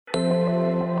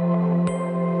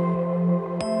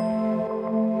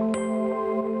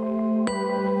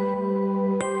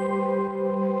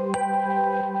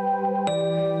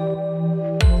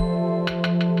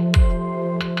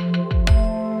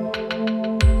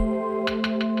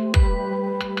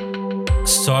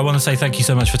So I want to say thank you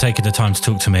so much for taking the time to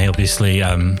talk to me. Obviously,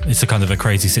 it's a kind of a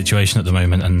crazy situation at the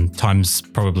moment, and times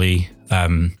probably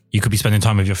you could be spending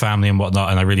time with your family and whatnot.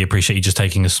 And I really appreciate you just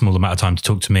taking a small amount of time to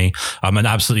talk to me. I'm an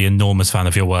absolutely enormous fan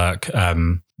of your work.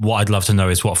 What I'd love to know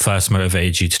is what first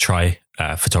motivated you to try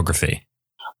photography.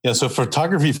 Yeah, so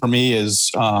photography for me is,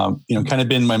 kind of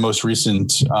been my most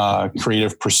recent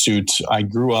creative pursuit. I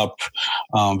grew up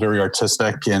very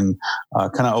artistic and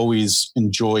kind of always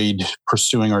enjoyed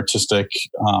pursuing artistic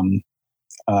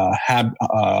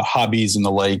hobbies and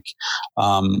the like.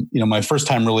 My first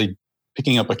time really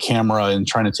picking up a camera and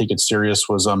trying to take it serious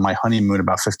was on my honeymoon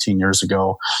about 15 years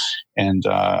ago. And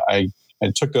I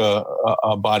took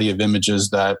a body of images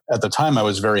that at the time I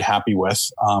was very happy with.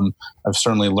 I've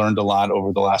certainly learned a lot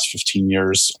over the last 15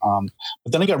 years.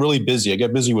 But then I got really busy. I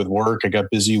got busy with work. I got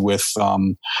busy with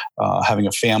having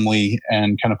a family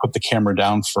and kind of put the camera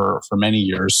down for many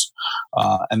years.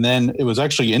 And then it was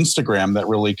actually Instagram that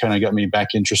really kind of got me back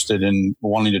interested in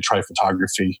wanting to try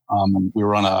photography. We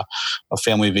were on a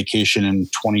family vacation in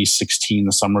 2016,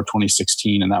 the summer of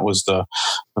 2016. And that was the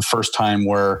first time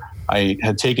where I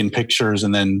had taken pictures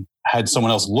and then had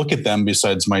someone else look at them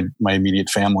besides my immediate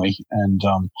family. And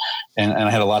I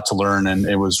had a lot to learn, and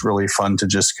it was really fun to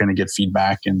just kind of get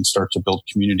feedback and start to build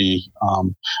community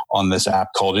on this app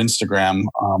called Instagram.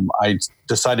 I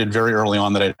decided very early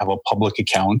on that I'd have a public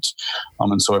account.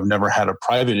 And so I've never had a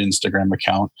private Instagram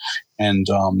account. And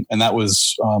that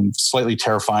was slightly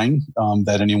terrifying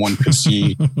that anyone could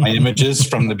see my images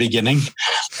from the beginning.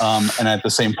 And at the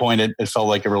same point, it felt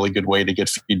like a really good way to get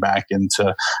feedback and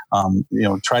to,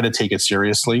 try to take it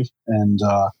seriously. And,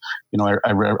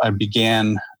 I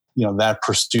began, that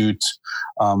pursuit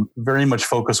very much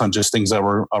focused on just things that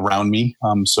were around me.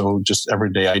 So just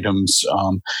everyday items.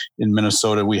 In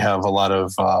Minnesota, we have a lot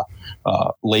of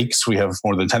lakes. We have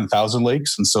more than 10,000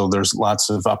 lakes. And so there's lots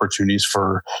of opportunities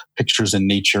for pictures in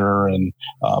nature and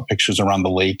pictures around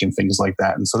the lake and things like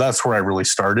that. And so that's where I really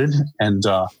started, and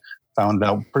found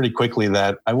out pretty quickly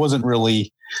that I wasn't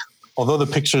really, although the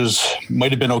pictures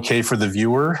might have been okay for the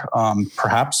viewer,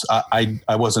 perhaps I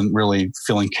wasn't really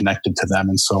feeling connected to them.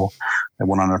 And so I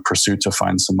went on a pursuit to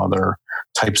find some other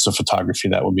types of photography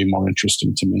that would be more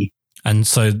interesting to me. And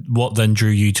so what then drew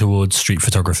you towards street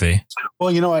photography? Well,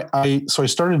 I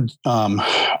started,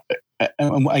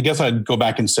 I guess I'd go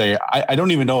back and say, I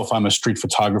don't even know if I'm a street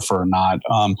photographer or not.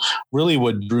 Really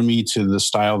what drew me to the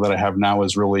style that I have now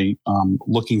is really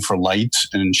looking for light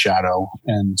and shadow.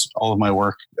 And all of my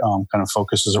work kind of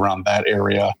focuses around that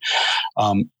area.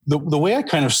 The way I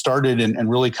kind of started and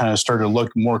really kind of started to look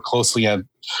more closely at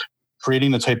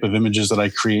creating the type of images that I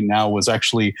create now was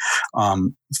actually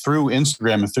through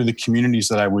Instagram and through the communities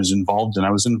that I was involved in.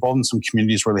 I was involved in some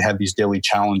communities where they had these daily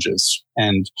challenges,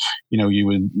 and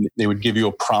they would give you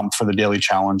a prompt for the daily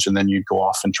challenge, and then you'd go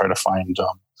off and try to find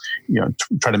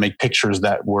try to make pictures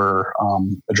that were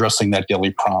addressing that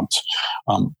daily prompt.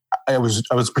 I was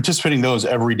participating in those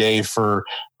every day for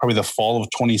probably the fall of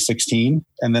 2016.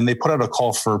 And then they put out a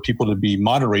call for people to be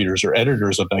moderators or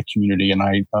editors of that community. And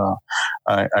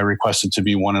I requested to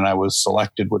be one, and I was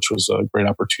selected, which was a great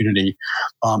opportunity.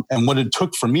 And what it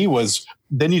took for me was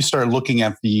then you start looking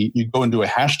at you go into a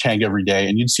hashtag every day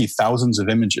and you'd see thousands of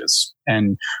images.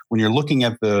 And when you're looking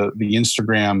at the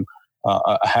Instagram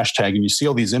a hashtag and you see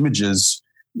all these images,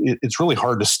 it's really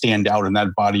hard to stand out in that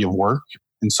body of work.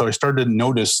 And so I started to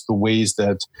notice the ways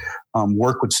that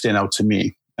work would stand out to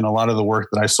me. And a lot of the work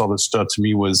that I saw that stood out to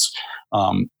me was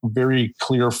very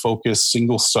clear focus,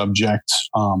 single subject,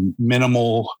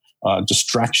 minimal,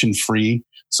 distraction free,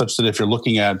 such that if you're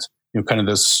looking at kind of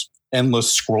this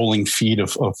endless scrolling feed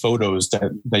of photos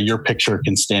that your picture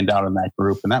can stand out in that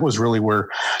group. And that was really where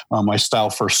my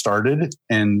style first started.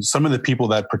 And some of the people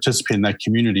that participate in that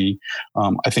community,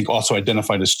 I think also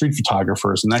identified as street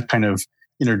photographers. And that kind of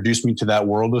introduced me to that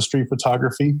world of street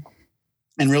photography.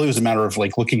 And really it was a matter of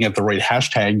looking at the right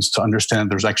hashtags to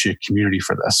understand there's actually a community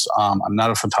for this. I'm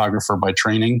not a photographer by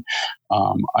training.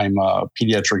 I'm a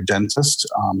pediatric dentist.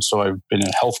 So I've been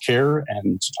in healthcare.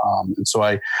 And so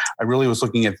I really was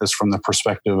looking at this from the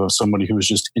perspective of somebody who was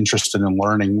just interested in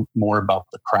learning more about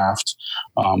the craft.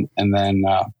 And then,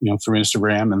 through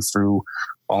Instagram and through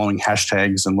following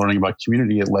hashtags and learning about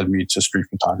community, it led me to street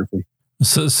photography.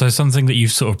 So something that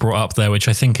you've sort of brought up there, which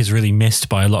I think is really missed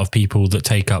by a lot of people that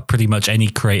take up pretty much any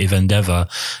creative endeavor,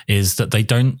 is that they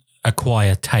don't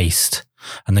acquire taste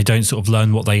and they don't sort of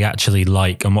learn what they actually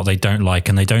like and what they don't like.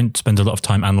 And they don't spend a lot of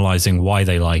time analyzing why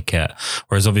they like it.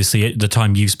 Whereas obviously the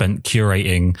time you spent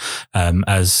curating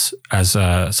as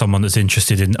someone that's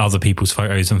interested in other people's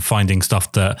photos and finding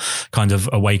stuff that kind of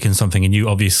awakens something, and you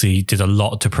obviously did a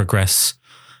lot to progress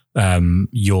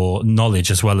your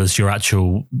knowledge as well as your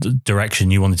actual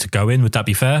direction you wanted to go in. Would that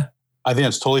be fair? I think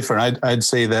that's totally fair. I'd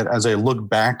say that as I look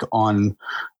back on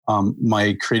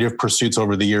my creative pursuits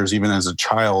over the years, even as a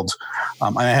child,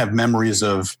 I have memories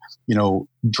of,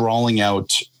 drawing out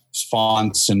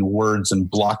fonts and words and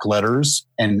block letters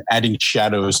and adding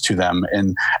shadows to them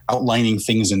and outlining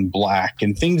things in black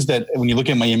and things that when you look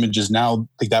at my images now,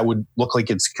 that would look like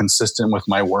it's consistent with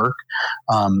my work.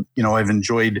 I've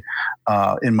enjoyed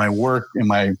in my work, in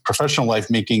my professional life,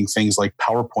 making things like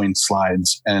PowerPoint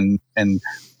slides and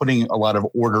putting a lot of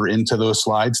order into those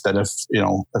slides that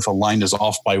if a line is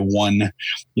off by one hair,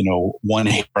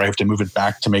 I have to move it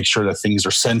back to make sure that things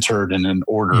are centered and in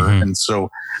order. Mm-hmm. And so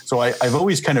I've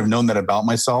always kind of known that about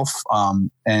myself.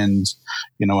 And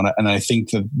I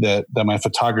think that my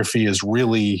photography is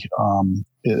really,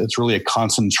 it's really a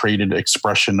concentrated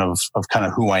expression of kind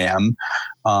of who I am,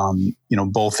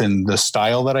 both in the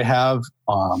style that I have,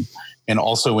 and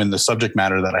also in the subject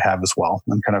matter that I have as well,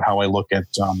 and kind of how I look at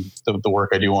the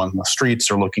work I do on the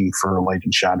streets or looking for light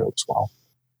and shadow as well.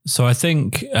 So I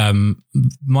think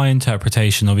my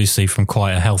interpretation, obviously from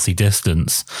quite a healthy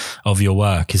distance of your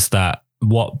work, is that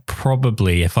what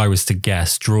probably, if I was to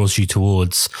guess, draws you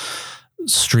towards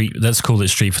street, let's call it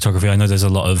street photography. I know there's a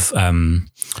lot of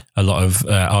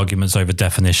arguments over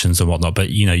definitions and whatnot, but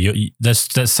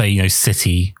let's say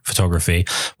city photography.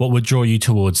 What would draw you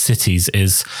towards cities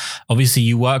is obviously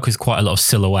you work with quite a lot of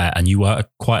silhouette and you work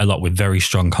quite a lot with very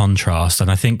strong contrast, and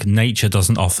I think nature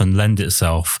doesn't often lend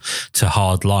itself to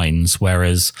hard lines,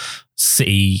 whereas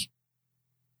city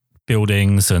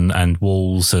buildings and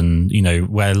walls and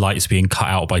where light's being cut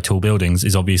out by tall buildings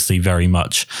is obviously very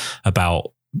much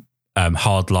about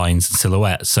hard lines and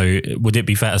silhouette. So would it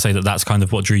be fair to say that that's kind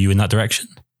of what drew you in that direction?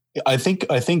 I think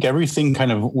everything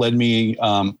kind of led me,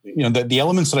 the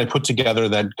elements that I put together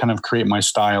that kind of create my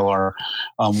style are,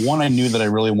 one, I knew that I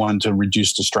really wanted to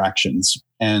reduce distractions.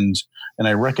 And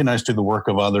I recognized through the work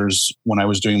of others when I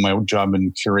was doing my job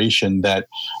in curation that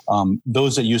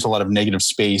those that use a lot of negative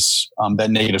space,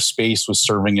 that negative space was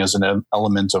serving as an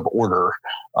element of order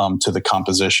to the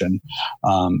composition.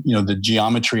 The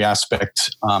geometry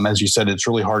aspect, as you said, it's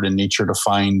really hard in nature to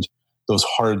find those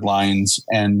hard lines.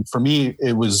 And for me,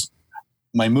 it was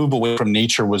my move away from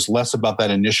nature was less about that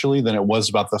initially than it was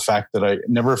about the fact that I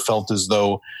never felt as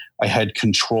though I had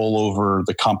control over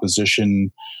the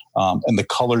composition and the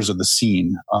colors of the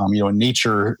scene. In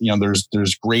nature,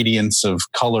 there's gradients of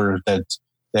color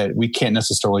that we can't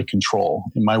necessarily control.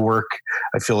 In my work,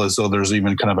 I feel as though there's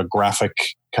even kind of a graphic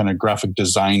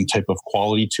design type of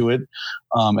quality to it.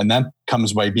 And that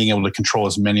comes by being able to control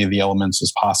as many of the elements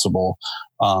as possible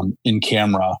in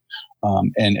camera.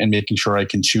 And making sure I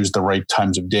can choose the right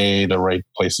times of day, the right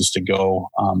places to go.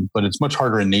 But it's much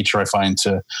harder in nature, I find,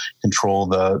 to control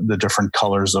the different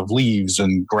colors of leaves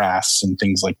and grass and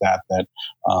things like that.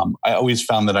 I always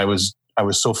found that I was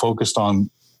so focused on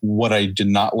what I did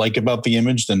not like about the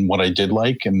image than what I did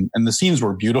like. And the scenes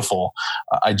were beautiful.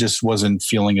 I just wasn't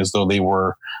feeling as though they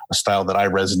were a style that I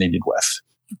resonated with.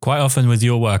 Quite often with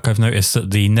your work, I've noticed that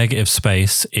the negative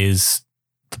space is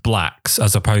the blacks,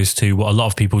 as opposed to what a lot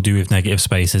of people do with negative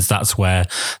spaces. That's where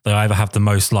they either have the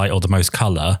most light or the most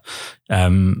color.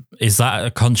 Is that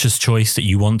a conscious choice that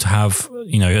you want to have,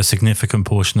 a significant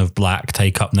portion of black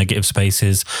take up negative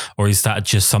spaces, or is that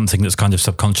just something that's kind of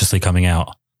subconsciously coming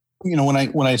out?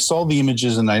 When I saw the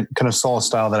images and I kind of saw a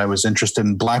style that I was interested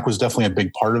in, black was definitely a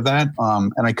big part of that.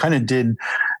 And I kind of did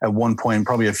at one point,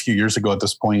 probably a few years ago at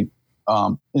this point,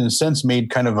 in a sense, made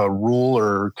kind of a rule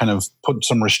or kind of put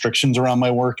some restrictions around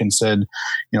my work and said,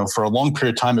 for a long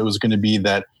period of time, it was going to be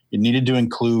that it needed to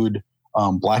include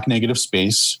black negative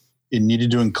space. It needed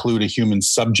to include a human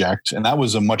subject. And that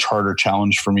was a much harder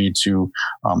challenge for me to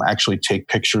actually take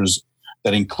pictures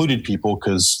that included people,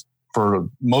 because for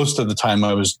most of the time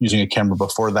I was using a camera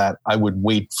before that, I would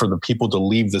wait for the people to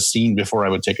leave the scene before I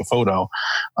would take a photo.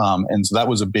 And so that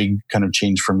was a big kind of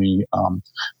change for me,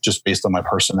 just based on my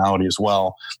personality as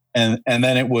well. And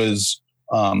then it was,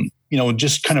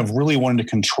 just kind of really wanting to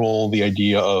control the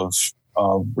idea of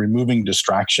removing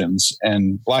distractions.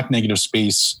 And black negative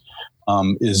space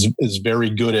is very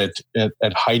good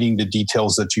at hiding the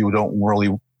details that you don't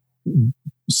really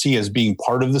see as being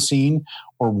part of the scene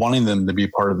or wanting them to be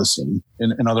part of the scene.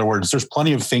 In other words, there's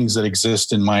plenty of things that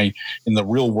exist in the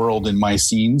real world in my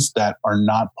scenes that are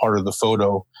not part of the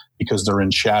photo because they're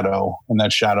in shadow. And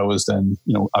that shadow is then,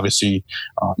 obviously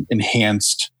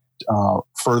enhanced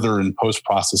further in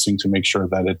post-processing to make sure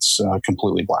that it's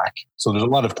completely black. So there's a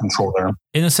lot of control there.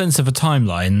 In a sense of a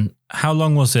timeline, how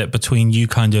long was it between you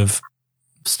kind of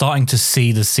starting to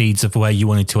see the seeds of where you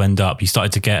wanted to end up. You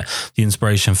started to get the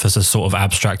inspiration for the sort of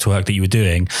abstract work that you were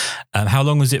doing. How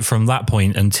long was it from that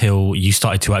point until you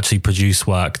started to actually produce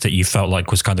work that you felt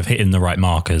like was kind of hitting the right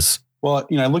markers? Well,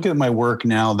 I look at my work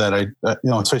now that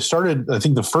so I started, I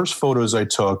think the first photos I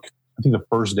took, I think the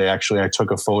first day actually, I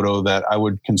took a photo that I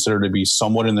would consider to be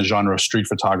somewhat in the genre of street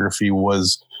photography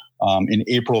was in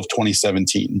April of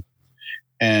 2017.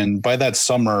 And by that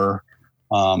summer,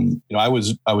 I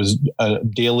was a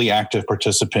daily active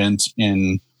participant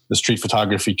in the street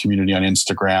photography community on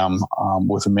Instagram,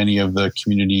 with many of the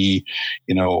community,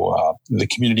 the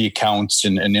community accounts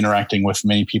and interacting with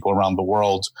many people around the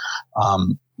world.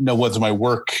 Was my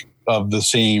work of the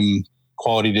same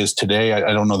quality it is today?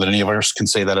 I don't know that any of us can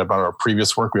say that about our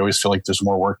previous work. We always feel like there's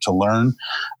more work to learn,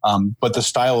 but the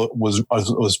style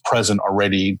was present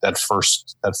already that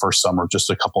first summer, just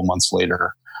a couple months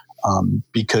later.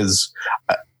 Because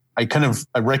I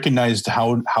recognized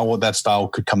how that style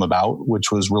could come about,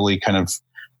 which was really kind of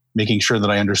making sure that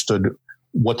I understood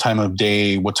what time of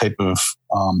day, what type of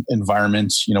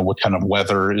environment, what kind of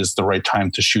weather is the right time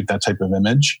to shoot that type of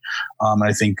image. And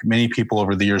I think many people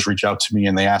over the years reach out to me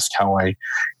and they ask how I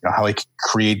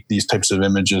create these types of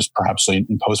images, perhaps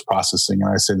in post-processing.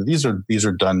 And I say that these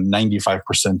are done 95%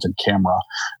 in camera.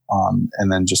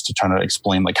 And then just to try to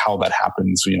explain like how that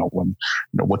happens, when,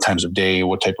 what times of day,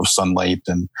 what type of sunlight.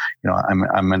 And,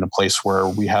 I'm in a place where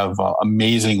we have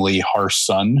amazingly harsh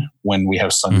sun when we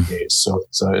have sunny days. So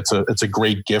it's a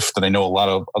great gift that I know a lot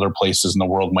of other places in the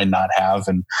world might not have.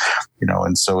 And,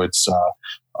 and so it's,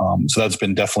 so that's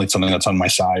been definitely something that's on my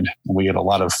side. We get a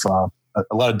lot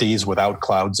of days without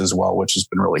clouds as well, which has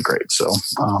been really great. So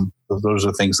those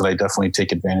are things that I definitely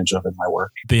take advantage of in my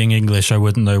work. Being English, I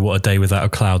wouldn't know what a day without a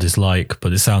cloud is like,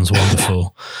 but it sounds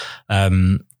wonderful.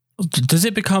 Does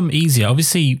it become easier?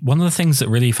 Obviously, one of the things that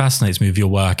really fascinates me with your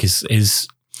work is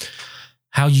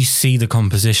how you see the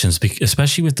compositions,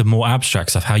 especially with the more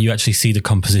abstract stuff, how you actually see the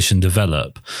composition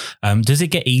develop. Does it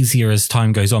get easier as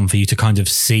time goes on for you to kind of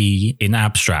see in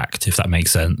abstract, if that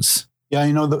makes sense? Yeah,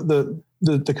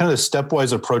 the kind of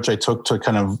stepwise approach I took to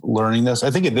kind of learning this, I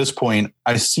think at this point,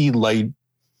 I see light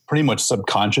pretty much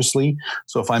subconsciously.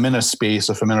 So if I'm in a space,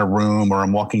 if I'm in a room or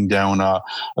I'm walking down a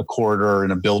corridor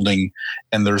in a building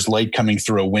and there's light coming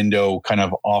through a window kind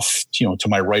of off, to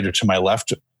my right or to my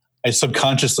left, I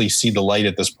subconsciously see the light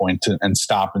at this point and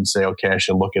stop and say, okay, I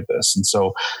should look at this. And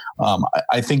so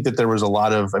I think that there was a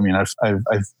lot of,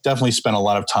 I've definitely spent a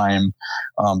lot of time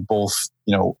both,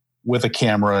 with a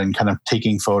camera and kind of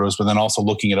taking photos, but then also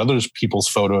looking at other people's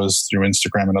photos through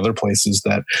Instagram and other places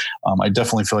that I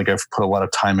definitely feel like I've put a lot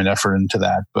of time and effort into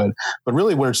that. But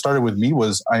really where it started with me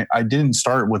was I didn't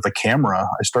start with a camera.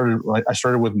 I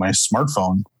started with my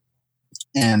smartphone.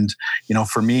 And,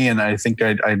 for me, and I think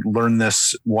I learned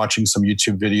this watching some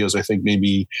YouTube videos. I think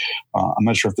maybe, I'm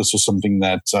not sure if this was something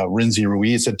that Rinzi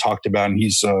Ruiz had talked about, and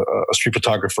he's a street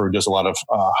photographer who does a lot of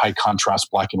high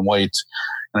contrast black and white.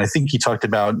 And I think he talked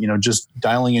about, just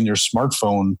dialing in your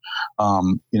smartphone,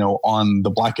 on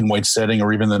the black and white setting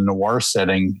or even the noir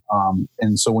setting.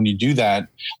 And so when you do that,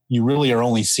 you really are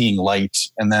only seeing light.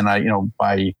 And then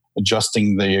by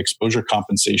adjusting the exposure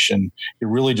compensation, you're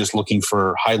really just looking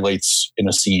for highlights in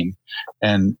a scene.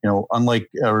 And, unlike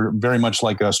or very much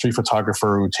like a street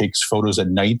photographer who takes photos at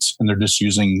night and they're just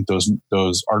using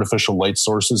those artificial light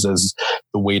sources as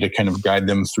the way to kind of guide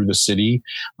them through the city.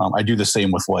 I do the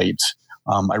same with light.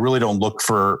 I really don't look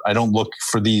for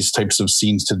these types of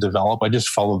scenes to develop. I just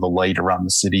follow the light around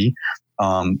the city.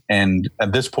 And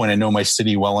at this point, I know my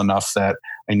city well enough that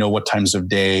I know what times of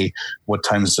day, what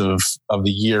times of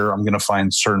the year I'm going to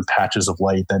find certain patches of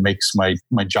light that makes my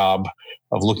job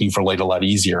of looking for light a lot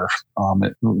easier,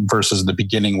 versus the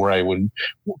beginning where I would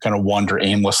kind of wander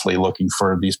aimlessly looking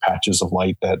for these patches of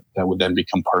light that would then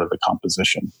become part of the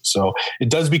composition. So it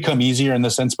does become easier in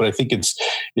the sense, but I think it's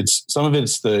some of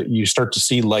it's you start to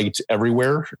see light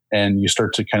everywhere and you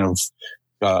start to kind of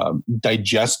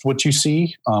digest what you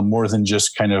see more than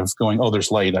just kind of going, oh,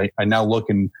 there's light. I now look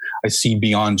and I see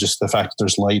beyond just the fact that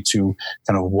there's light to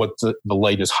kind of what the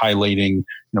light is highlighting,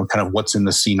 kind of what's in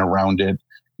the scene around it,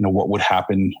 what would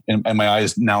happen. And my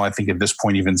eyes now, I think at this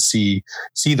point, even see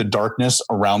the darkness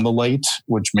around the light,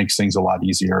 which makes things a lot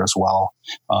easier as well.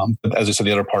 But as I said,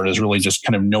 the other part is really just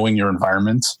kind of knowing your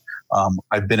environment.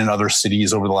 I've been in other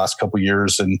cities over the last couple of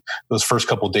years, and those first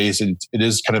couple of days, it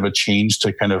is kind of a change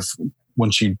to kind of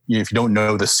once if you don't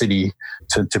know the city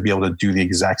to be able to do the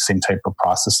exact same type of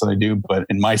process that I do. But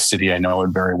in my city, I know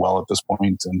it very well at this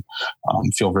point and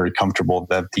feel very comfortable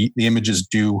that the images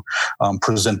do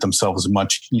present themselves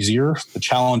much easier. The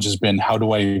challenge has been, how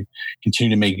do I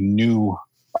continue to make new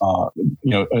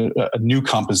a new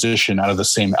composition out of the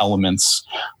same elements.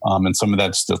 And some of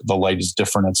that's the light is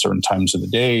different at certain times of the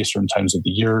day, certain times of the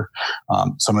year.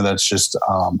 Some of that's just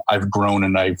I've grown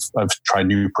and I've tried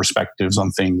new perspectives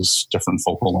on things, different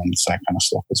focal lengths, that kind of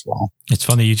stuff as well. It's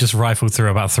funny, you just rifled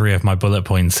through about 3 of my bullet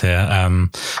points here.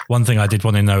 One thing I did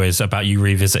want to know is about you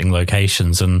revisiting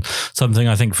locations, and something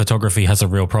I think photography has a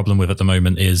real problem with at the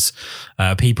moment is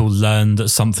people learn that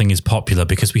something is popular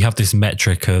because we have this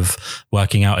metric of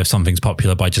working out if something's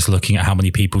popular by just looking at how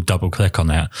many people double click on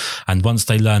it. And once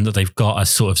they learn that they've got a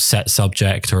sort of set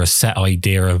subject or a set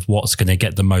idea of what's going to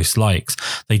get the most likes,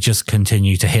 they just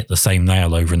continue to hit the same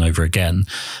nail over and over again.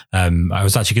 I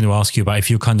was actually going to ask you about if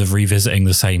you're kind of revisiting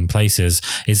the same places,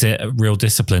 is it a real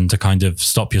discipline to kind of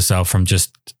stop yourself from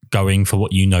just going for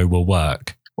what you know will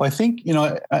work? Well, I think,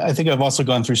 I think I've also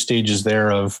gone through stages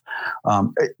there of,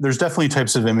 there's definitely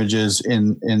types of images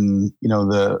in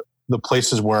the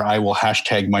places where I will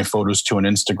hashtag my photos to an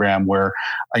Instagram where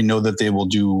I know that they will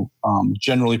do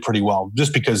generally pretty well,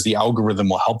 just because the algorithm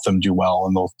will help them do well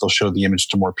and they'll show the image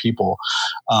to more people.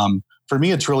 For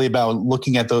me, it's really about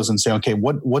looking at those and saying, okay,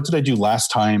 what did I do last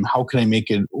time? How can I make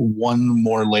it one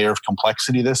more layer of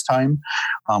complexity this time?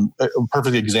 A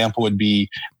perfect example would be,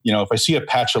 if I see a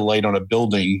patch of light on a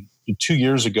building 2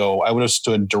 years ago, I would have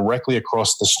stood directly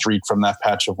across the street from that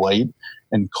patch of light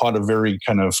and caught a very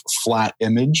kind of flat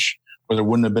image where there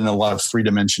wouldn't have been a lot of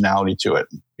three-dimensionality to it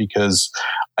because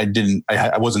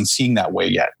I wasn't seeing that way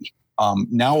yet.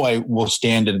 Now I will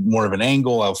stand at more of an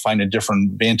angle. I'll find a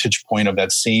different vantage point of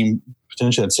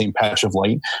potentially that same patch of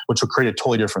light, which will create a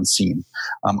totally different scene.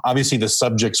 Obviously, the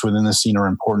subjects within the scene are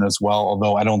important as well,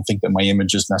 although I don't think that my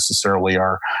images necessarily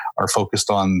are focused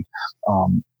on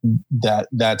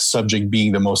that subject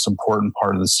being the most important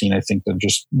part of the scene. I think they're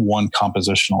just one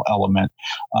compositional element.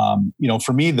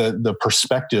 For me, the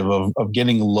perspective of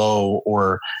getting low,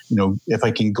 or if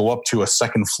I can go up to a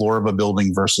second floor of a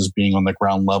building versus being on the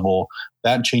ground level,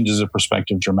 that changes the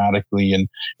perspective dramatically. And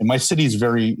my city is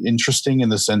very interesting in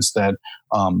the sense that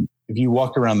if you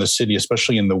walk around the city,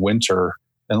 especially in the winter,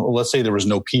 and let's say there was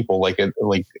no people, like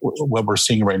what we're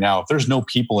seeing right now, if there's no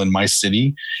people in my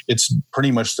city, it's pretty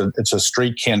much it's a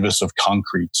straight canvas of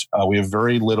concrete. We have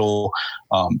very little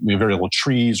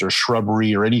trees or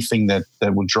shrubbery or anything that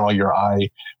would draw your eye.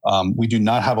 We do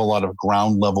not have a lot of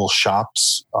ground level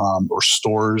shops or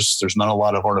stores. There's not a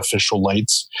lot of artificial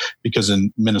lights because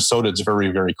in Minnesota it's very,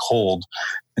 very cold.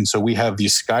 And so we have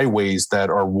these skyways that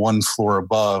are one floor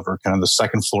above or kind of the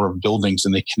second floor of buildings,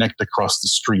 and they connect across the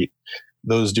street.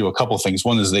 Those do a couple of things.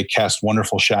 One is they cast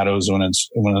wonderful shadows when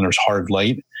there's hard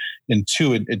light. And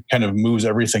two, it kind of moves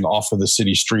everything off of the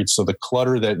city streets. So the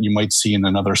clutter that you might see in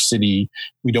another city,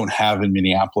 we don't have in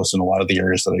Minneapolis in a lot of the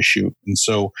areas that I shoot. And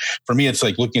so for me, it's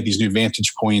like looking at these new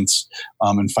vantage points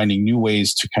and finding new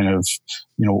ways to kind of,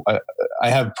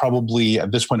 I have probably,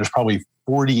 at this point, there's probably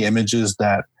 40 images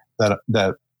that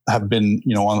have been,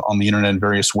 on the internet in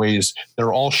various ways.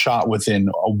 They're all shot within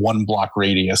a 1 block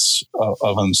radius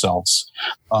of themselves.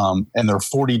 And there are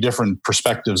 40 different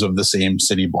perspectives of the same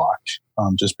city block,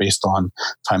 just based on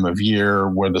time of year,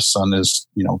 where the sun is,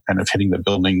 kind of hitting the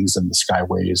buildings and the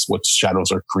skyways, what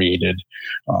shadows are created,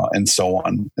 and so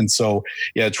on. And so,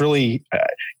 yeah, it's really,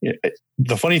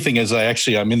 the funny thing is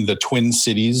I'm in the Twin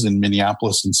Cities in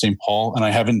Minneapolis and St. Paul, and I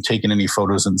haven't taken any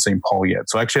photos in St. Paul yet.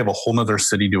 So I actually have a whole nother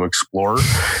city to explore,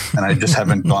 and I just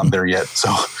haven't gone there yet.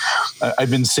 So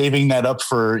I've been saving that up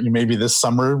for maybe this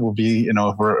summer will be,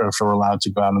 if we're allowed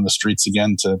to go out on the streets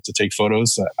again to take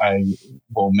photos, I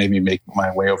will maybe make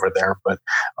my way over there. But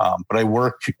I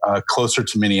work closer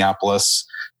to Minneapolis,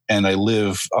 and I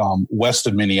live west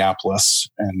of Minneapolis,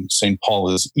 and St. Paul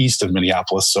is east of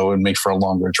Minneapolis. So it makes for a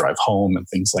longer drive home and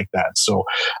things like that. So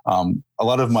a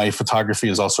lot of my photography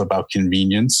is also about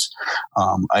convenience.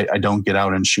 I don't get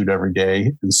out and shoot every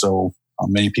day. And so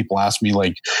many people ask me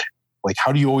like,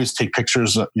 how do you always take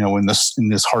pictures, in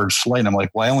this harsh light? And I'm like,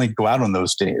 well, I only go out on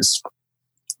those days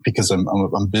because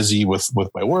I'm busy with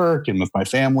my work and with my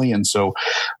family. And so,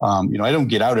 I don't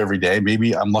get out every day.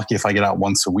 Maybe I'm lucky if I get out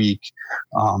once a week.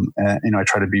 And, I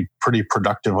try to be pretty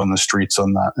productive on the streets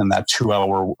in that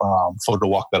 2-hour photo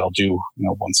walk that I'll do,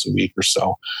 once a week or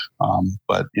so.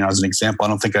 But, as an example, I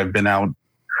don't think I've been out.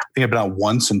 I think I've been out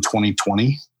once in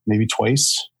 2020, maybe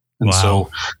twice. And wow. So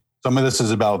some of this is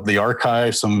about the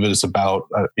archive. Some of it is about,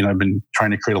 I've been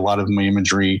trying to create a lot of my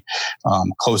imagery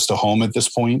close to home at this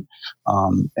point.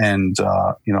 It's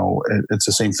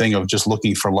the same thing of just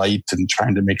looking for light and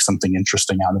trying to make something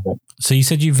interesting out of it. So you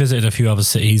said you visited a few other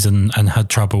cities and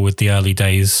had trouble with the early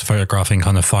days photographing,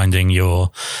 kind of finding your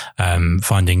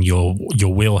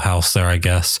wheelhouse there, I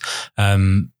guess.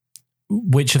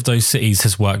 which of those cities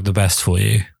has worked the best for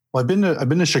you? Well, I've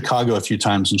been to Chicago a few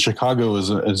times, and Chicago is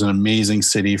an amazing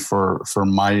city for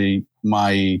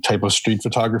my type of street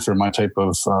photography, or my type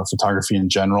of photography in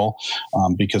general,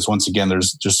 because once again,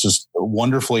 there's just this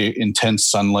wonderfully intense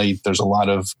sunlight. There's a lot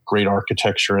of great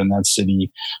architecture in that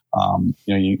city.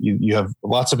 You have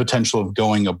lots of potential of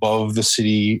going above the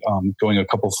city, going a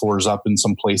couple floors up in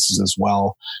some places as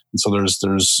well. And so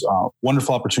there's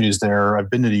wonderful opportunities there. I've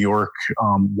been to New York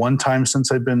one time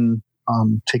since I've been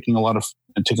taking a lot of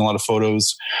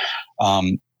photos.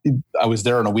 I was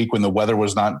there in a week when the weather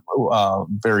was not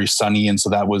very sunny, and so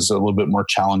that was a little bit more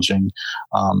challenging.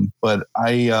 But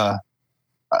I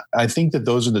think that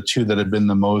those are the two that have been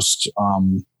the most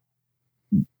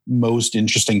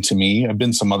interesting to me. I've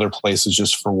been some other places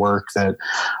just for work that,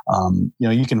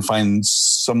 you can find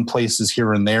some places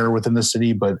here and there within the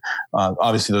city, but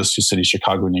obviously those two cities,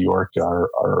 Chicago and New York, are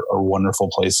wonderful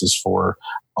places for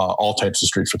all types of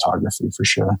street photography, for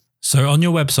sure. So on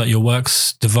your website, your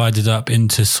work's divided up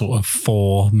into sort of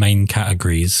 4 main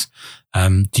categories.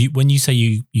 When you say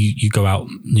you go out,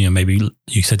 maybe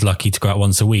you said lucky to go out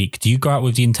once a week, do you go out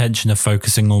with the intention of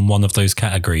focusing on one of those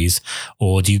categories,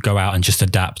 or do you go out and just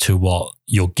adapt to what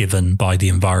you're given by the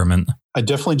environment? I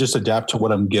definitely just adapt to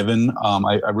what I'm given.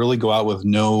 I really go out with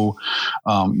no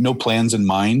plans in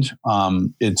mind.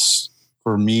 It's,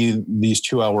 for me, these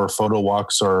 2-hour photo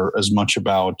walks are as much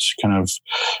about kind of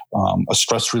a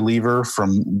stress reliever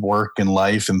from work and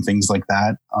life and things like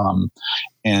that.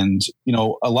 And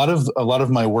a lot of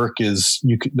my work is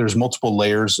there's multiple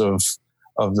layers of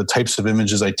the types of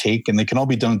images I take, and they can all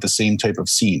be done with the same type of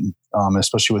scene,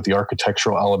 especially with the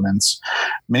architectural elements.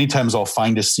 Many times I'll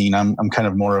find a scene. I'm kind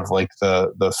of more of like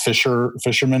the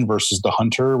fisherman versus the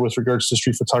hunter with regards to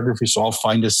street photography. So I'll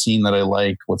find a scene that I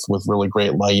like with really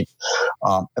great light.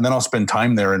 And then I'll spend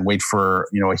time there and wait for,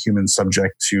 a human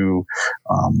subject to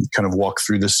kind of walk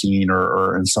through the scene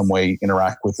or in some way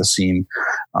interact with the scene.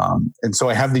 And so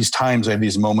I have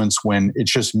these moments when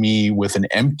it's just me with an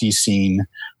empty scene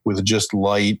with just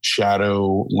light,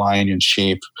 shadow, line, and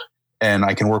shape. And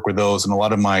I can work with those. And a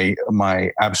lot of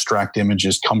my abstract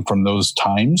images come from those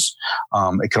times.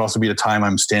 It could also be a time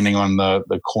I'm standing on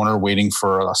the corner waiting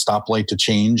for a stoplight to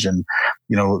change. And,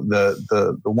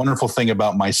 the wonderful thing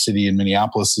about my city in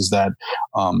Minneapolis is that,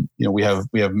 we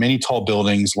have many tall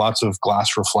buildings, lots of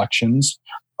glass reflections.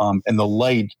 And the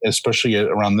light, especially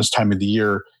around this time of the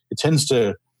year, it tends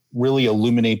to really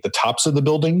illuminate the tops of the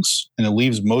buildings, and it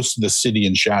leaves most of the city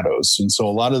in shadows. And so a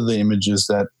lot of the images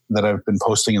that I've been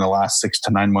posting in the last 6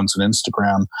 to 9 months on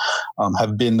Instagram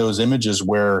have been those images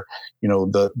where,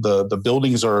 the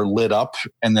buildings are lit up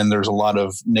and then there's a lot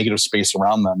of negative space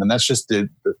around them. And that's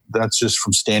just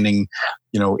from standing,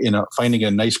 finding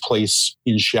a nice place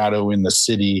in shadow in the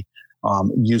city,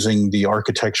 using the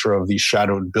architecture of these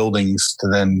shadowed buildings to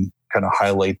then kind of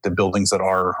highlight the buildings that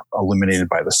are illuminated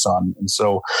by the sun. And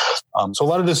so a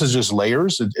lot of this is just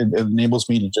layers. It enables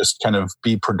me to just kind of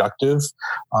be productive.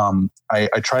 I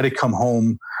try to come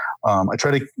home.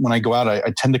 When I go out,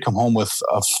 I tend to come home with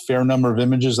a fair number of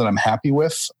images that I'm happy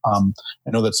with. I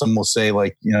know that some will say,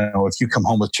 like, if you come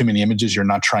home with too many images, you're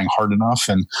not trying hard enough.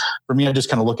 And for me, I just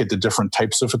kind of look at the different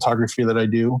types of photography that I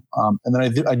do. And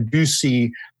then I do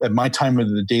see at my time of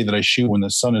the day that I shoot, when the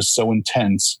sun is so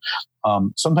intense,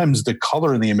 sometimes the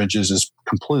color in the images is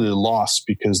completely lost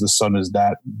because the sun is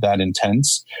that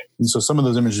intense. And so some of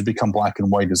those images become black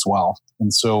and white as well.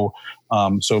 And so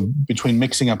between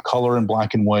mixing up color and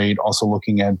black and white, also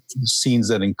looking at scenes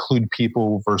that include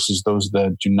people versus those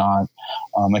that do not,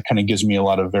 that kind of gives me a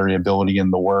lot of variability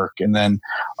in the work. And then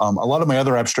a lot of my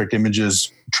other abstract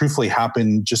images truthfully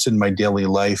happen just in my daily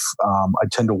life. I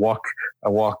tend to walk,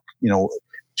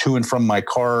 to and from my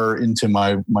car into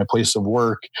my place of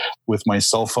work with my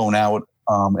cell phone out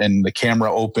and the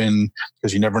camera open,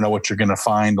 because you never know what you're going to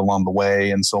find along the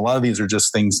way. And so a lot of these are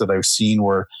just things that I've seen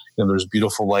where there's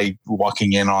beautiful light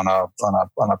walking in on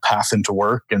a path into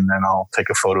work, and then I'll take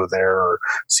a photo there or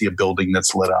see a building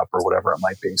that's lit up or whatever it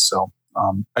might be. So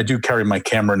I do carry my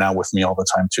camera now with me all the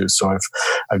time too. So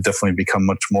I've definitely become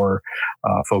much more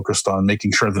focused on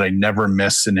making sure that I never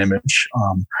miss an image.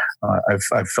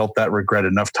 I've felt that regret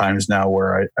enough times now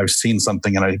where I've seen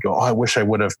something and I go, I wish I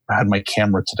would have had my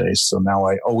camera today. So now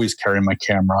I always carry my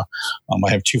camera.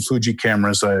 I have 2 Fuji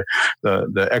cameras, the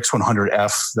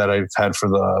X100F that I've had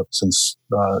since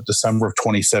December of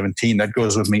 2017. That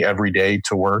goes with me every day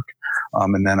to work.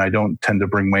 And then I don't tend to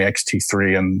bring my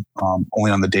XT3 and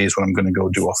only on the days when I'm going to go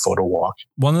do a photo walk.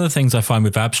 One of the things I find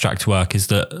with abstract work is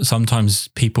that sometimes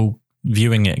people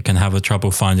viewing it can have a trouble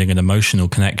finding an emotional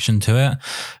connection to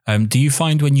it. Do you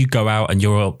find when you go out and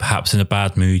you're perhaps in a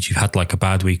bad mood, you've had like a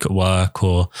bad week at work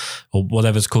or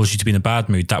whatever's caused you to be in a bad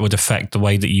mood, that would affect the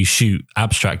way that you shoot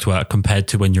abstract work compared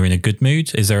to when you're in a good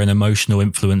mood? Is there an emotional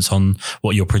influence on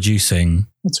what you're producing?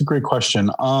 That's a great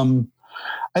question.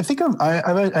 I think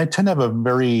I tend to have a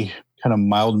very kind of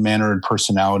mild-mannered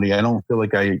personality. I don't feel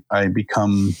like I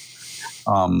become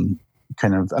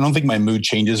I don't think my mood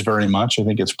changes very much. I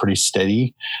think it's pretty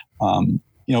steady.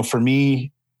 For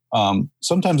me,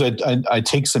 sometimes I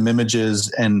take some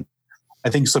images and I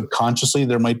think subconsciously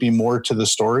there might be more to the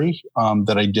story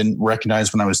that I didn't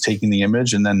recognize when I was taking the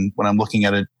image. And then when I'm looking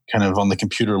at it kind of on the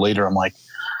computer later, I'm like,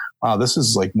 wow, this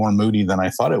is like more moody than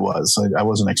I thought it was. I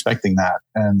wasn't expecting that.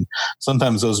 And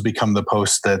sometimes those become the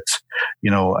posts that,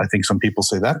 I think some people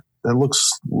say that looks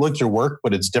like your work,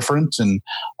 but it's different. And,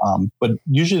 but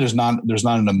usually there's not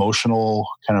an emotional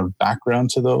kind of background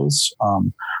to those.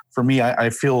 For me, I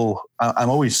feel I'm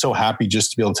always so happy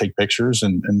just to be able to take pictures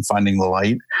and finding the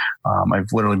light. I've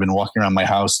literally been walking around my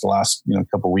house the last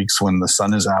couple of weeks when the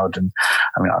sun is out, and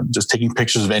I'm just taking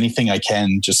pictures of anything I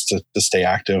can just to stay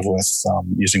active with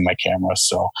using my camera.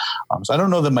 So I don't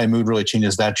know that my mood really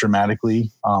changes that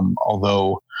dramatically,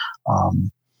 although.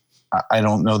 I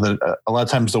don't know that a lot of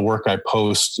times the work I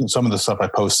post, some of the stuff I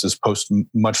post is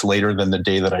much later than the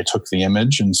day that I took the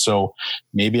image. And so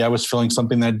maybe I was feeling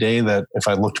something that day that if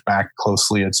I looked back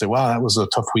closely, I'd say, wow, that was a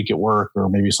tough week at work, or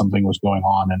maybe something was going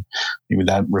on and maybe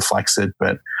that reflects it.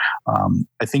 But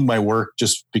I think my work,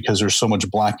 just because there's so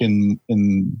much black in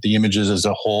the images as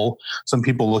a whole, some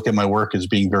people look at my work as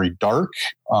being very dark.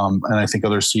 And I think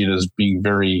others see it as being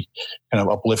very kind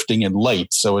of uplifting and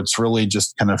light. So it's really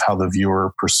just kind of how the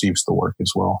viewer perceives the work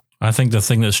as well. I think the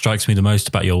thing that strikes me the most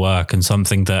about your work, and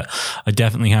something that I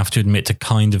definitely have to admit to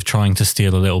kind of trying to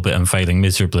steal a little bit and failing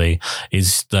miserably,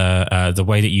 is the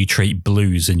way that you treat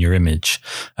blues in your image.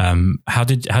 How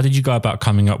did you go about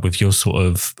coming up with your sort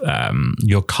of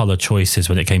your color choices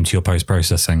when it came to your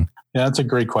post-processing? Yeah, that's a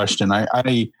great question.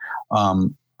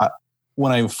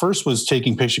 When I first was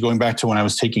taking pictures, going back to when I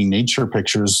was taking nature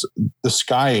pictures, the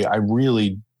sky, I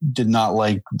really did not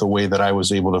like the way that I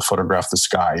was able to photograph the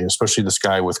sky, especially the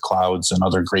sky with clouds and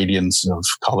other gradients of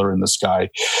color in the sky.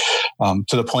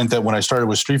 To the point that when I started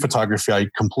with street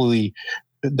photography,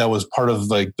 that was part of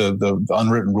like the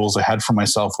unwritten rules I had for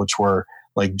myself, which were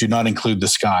like, do not include the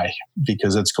sky,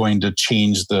 because it's going to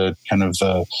change the kind of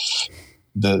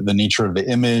the nature of the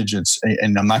image. And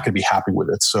I'm not going to be happy with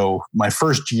it. So my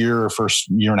first year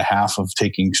and a half of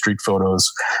taking street photos,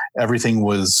 everything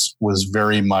was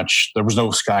very much, there was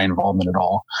no sky involvement at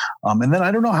all. And then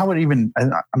I don't know how I'm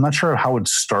not sure how it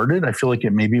started. I feel like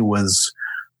it maybe was,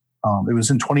 it was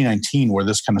in 2019 where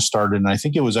this kind of started. And I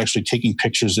think it was actually taking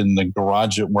pictures in the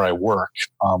garage where I work,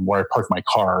 where I parked my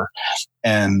car.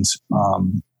 And,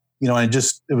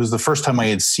 it was the first time I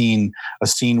had seen a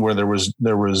scene where there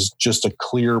was just a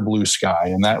clear blue sky.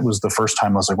 And that was the first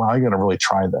time I was like, wow, I got to really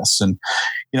try this. And,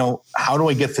 how do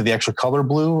I get to the actual color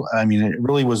blue? I mean, it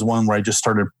really was one where I just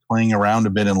started playing around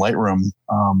a bit in Lightroom.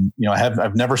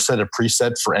 I've never set a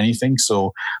preset for anything.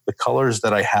 So the colors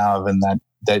that I have and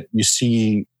that you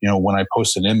see, when I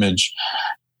post an image,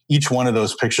 each one of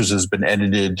those pictures has been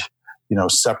edited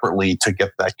separately to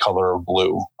get that color of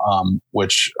blue,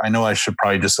 which I know I should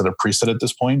probably just set a preset at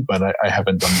this point, but I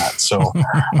haven't done that. So,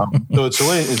 so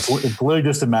it's really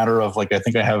just a matter of like, I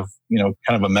think I have, kind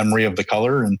of a memory of the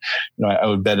color. And, I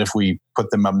would bet if we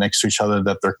put them up next to each other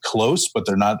that they're close, but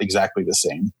they're not exactly the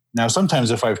same. Now,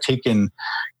 sometimes if I've taken,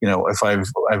 if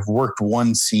I've worked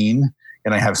one scene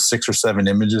and I have 6 or 7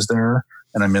 images there,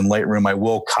 and I'm in Lightroom, I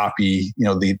will copy,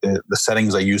 the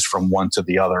settings I use from one to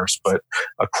the others. But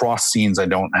across scenes, I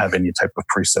don't have any type of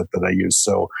preset that I use.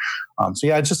 So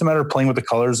yeah, it's just a matter of playing with the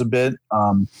colors a bit.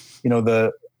 And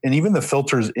even the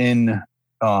filters in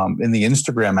the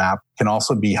Instagram app can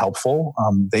also be helpful.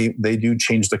 They do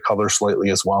change the color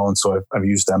slightly as well, and so I've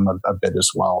used them a bit as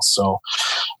well. So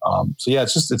yeah,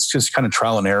 it's just kind of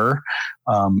trial and error.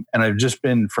 And I've just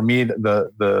been, for me,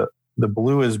 the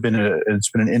blue has been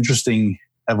an interesting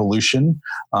evolution.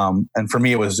 And for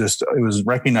me, it was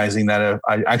recognizing that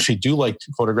I actually do like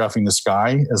photographing the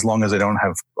sky as long as I don't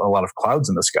have a lot of clouds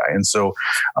in the sky. And so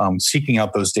seeking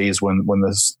out those days when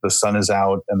the sun is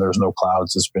out and there's no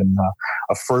clouds has been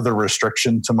a further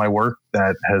restriction to my work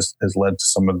that has led to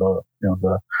some of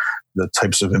the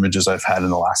types of images I've had in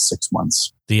the last 6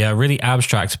 months. The really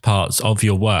abstract parts of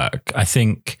your work, I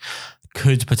think,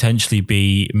 could potentially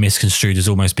be misconstrued as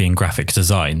almost being graphic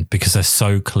design because they're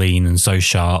so clean and so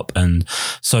sharp and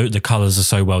so the colors are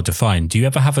so well defined. Do you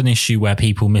ever have an issue where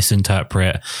people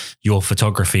misinterpret your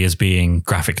photography as being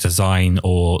graphic design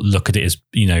or look at it as,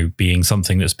 being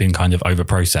something that's been kind of over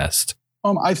processed?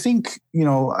 I think,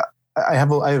 I have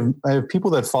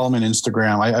people that follow me on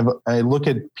Instagram. I look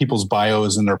at people's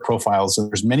bios and their profiles. And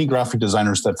there's many graphic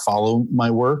designers that follow my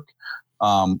work.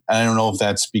 And I don't know if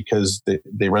that's because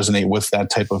they resonate with that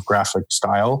type of graphic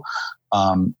style.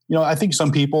 I think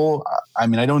some people, I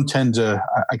don't tend to,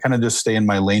 I kind of just stay in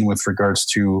my lane with regards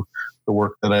to the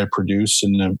work that I produce.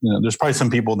 And there's probably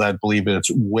some people that believe it's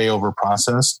way over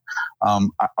processed.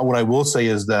 What I will say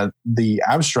is that the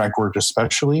abstract work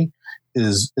especially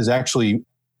is actually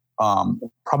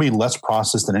probably less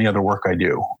processed than any other work I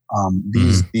do.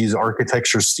 These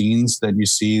architecture scenes that you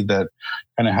see that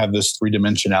kind of have this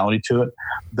three-dimensionality to it,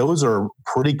 those are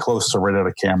pretty close to right out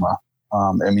of camera.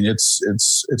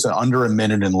 It's under a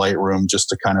minute in Lightroom just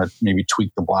to kind of maybe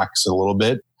tweak the blacks a little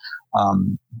bit.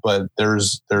 But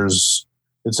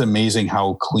it's amazing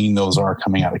how clean those are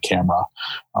coming out of camera.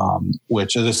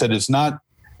 Which, as I said, it's not,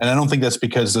 and I don't think that's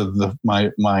because of my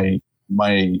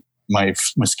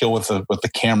skill with the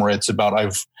camera. It's about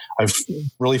I've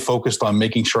really focused on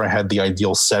making sure I had the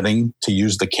ideal setting to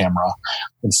use the camera,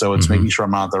 and so it's making sure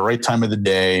I'm out at the right time of the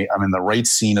day. I'm in the right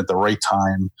scene at the right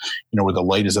time, where the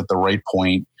light is at the right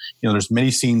point. There's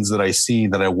many scenes that I see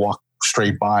that I walk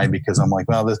straight by because I'm like,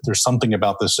 well, there's something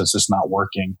about this that's just not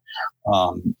working.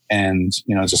 And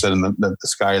as I said, the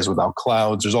sky is without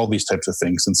clouds. There's all these types of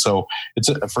things, and so it's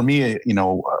for me,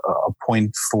 a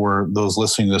point for those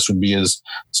listening to this would be is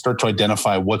start to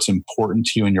identify what's important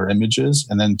to you in your images,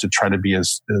 and then to try to be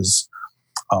as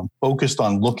focused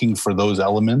on looking for those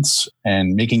elements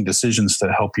and making decisions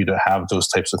that help you to have those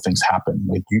types of things happen.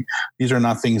 Like these are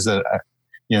not things that.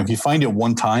 If you find it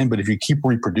one time, but if you keep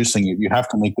reproducing it, you have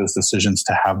to make those decisions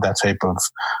to have that type of,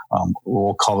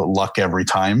 we'll call it luck every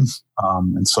time.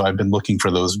 And so I've been looking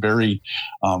for those very,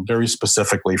 very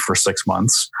specifically for 6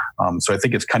 months. So I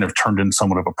think it's kind of turned into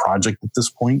somewhat of a project at this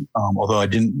point, although I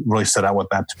didn't really set out with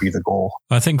that to be the goal.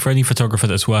 I think for any photographer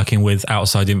that's working with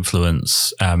outside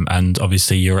influence, and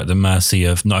obviously you're at the mercy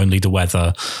of not only the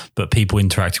weather, but people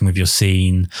interacting with your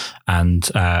scene and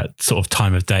sort of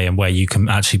time of day and where you can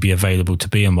actually be available to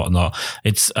be and whatnot.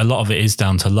 It's a lot of it is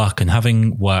down to luck. And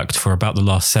having worked for about the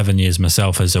last 7 years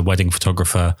myself as a wedding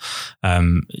photographer,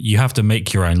 you have to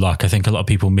make your own luck. I think a lot of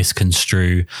people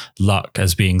misconstrue luck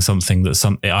as being something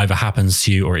that it either happens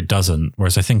to you or it doesn't.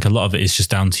 Whereas I think a lot of it is just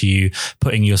down to you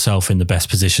putting yourself in the best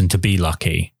position to be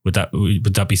lucky. Would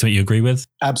that be something you agree with?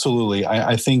 Absolutely.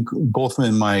 I think both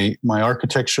in my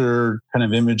architecture kind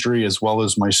of imagery as well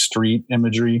as my street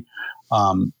imagery,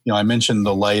 I mentioned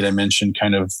the light, I mentioned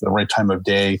kind of the right time of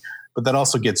day, but that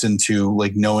also gets into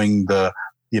like knowing the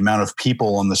amount of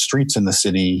people on the streets in the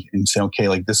city and say, okay,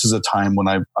 like this is a time when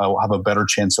I'll have a better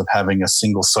chance of having a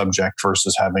single subject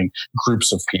versus having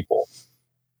groups of people.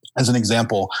 As an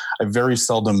example, I very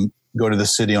seldom go to the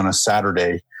city on a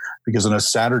Saturday because on a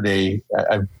Saturday,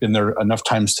 I've been there enough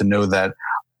times to know that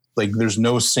like there's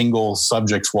no single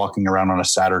subjects walking around on a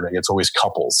Saturday. It's always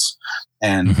couples.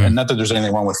 And not that there's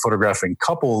anything wrong with photographing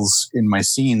couples in my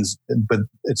scenes, but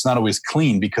it's not always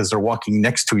clean because they're walking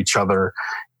next to each other.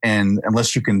 And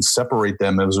unless you can separate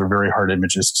them, those are very hard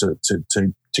images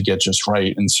to get just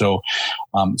right. And so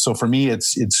for me,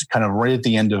 it's kind of right at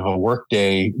the end of a work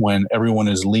day when everyone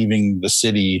is leaving the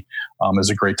city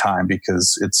is a great time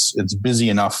because it's busy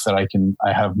enough that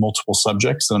I have multiple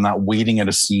subjects and I'm not waiting at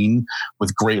a scene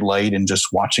with great light and just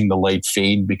watching the light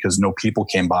fade because no people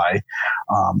came by.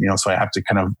 So I have to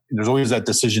there's always that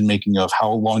decision making of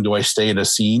how long do I stay at a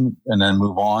scene and then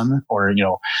move on or,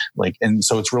 and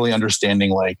so it's really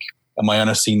understanding am I on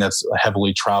a scene that's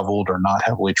heavily traveled or not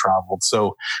heavily traveled?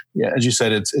 So, yeah, as you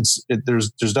said,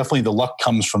 there's definitely the luck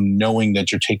comes from knowing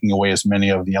that you're taking away as many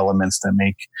of the elements that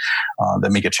make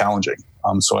it challenging.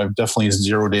 So I've definitely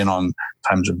zeroed in on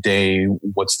times of day,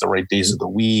 what's the right days of the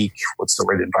week, what's the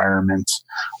right environment,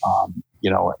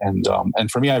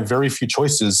 and for me, I have very few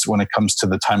choices when it comes to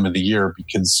the time of the year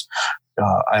because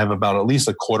I have about at least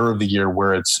a quarter of the year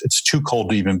where it's too cold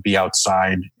to even be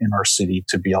outside in our city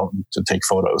to be able to take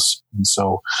photos. And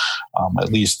so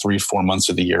at least 3-4 months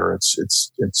of the year,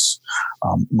 it's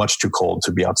much too cold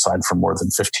to be outside for more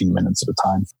than 15 minutes at a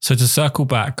time. So to circle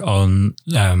back on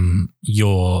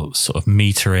your sort of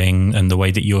metering and the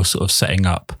way that you're sort of setting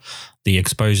up the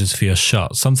exposures for your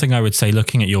shots, something I would say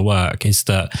looking at your work is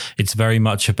that it's very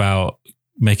much about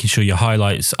making sure your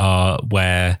highlights are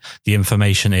where the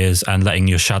information is and letting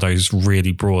your shadows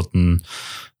really broaden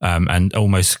and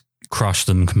almost crush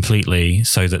them completely,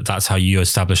 so that's how you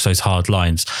establish those hard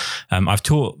lines. I've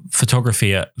taught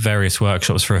photography at various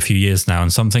workshops for a few years now,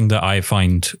 and something that I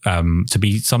find to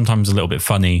be sometimes a little bit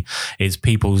funny is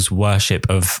people's worship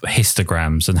of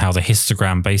histograms, and how the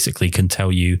histogram basically can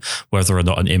tell you whether or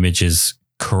not an image is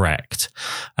correct.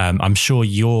 I'm sure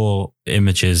your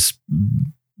images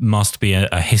must be a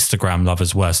histogram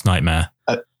lover's worst nightmare.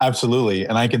 Absolutely.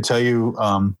 And I can tell you,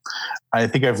 I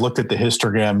think I've looked at the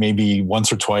histogram maybe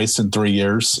once or twice in 3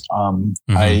 years.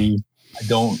 I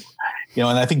don't, and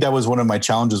I think that was one of my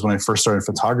challenges when I first started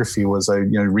photography was I,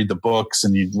 read the books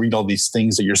and you read all these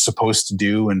things that you're supposed to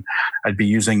do. And I'd be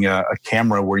using a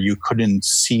camera where you couldn't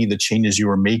see the changes you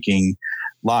were making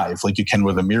live like you can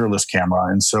with a mirrorless camera.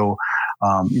 And so,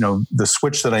 the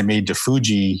switch that I made to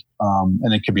Fuji,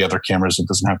 and it could be other cameras. It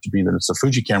doesn't have to be that it's a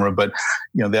Fuji camera, but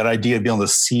that idea of being able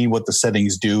to see what the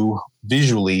settings do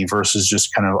visually versus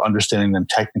just kind of understanding them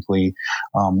technically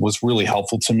was really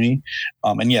helpful to me.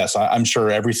 And yes, I'm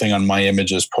sure everything on my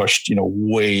image is pushed,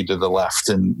 way to the left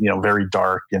and, very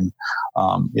dark. And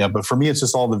but for me, it's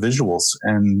just all the visuals.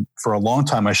 And for a long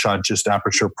time, I shot just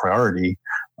aperture priority,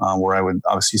 where I would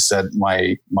obviously set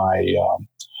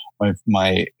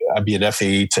I'd be at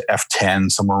f8 to f10,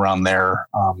 somewhere around there,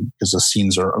 because the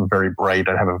scenes are very bright.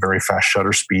 I'd have a very fast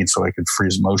shutter speed so I could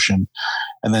freeze motion,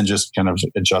 and then just kind of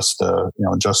adjust the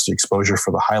exposure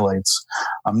for the highlights.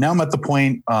 Now I'm at the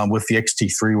point with the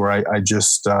X-T3 where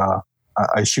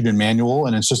I shoot in manual,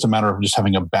 and it's just a matter of just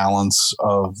having a balance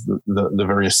of the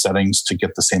various settings to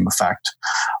get the same effect.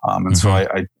 So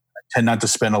I tend not to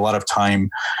spend a lot of time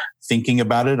thinking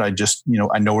about it. I just,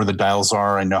 I know where the dials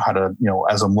are. I know how to,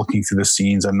 as I'm looking through the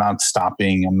scenes, I'm not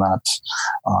stopping. I'm not,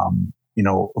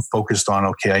 focused on,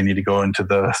 okay, I need to go into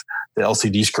the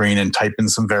LCD screen and type in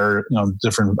some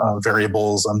different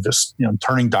variables. I'm just,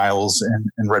 turning dials and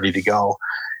ready to go.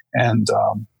 And,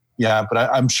 but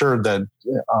I'm sure that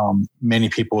many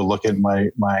people would look at my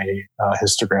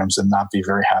histograms and not be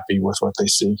very happy with what they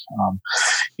see.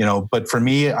 But for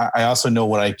me, I also know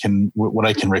what I can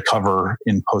recover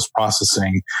in post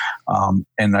processing,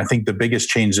 and I think the biggest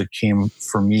change that came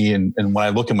for me, and when I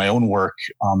look at my own work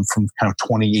from kind of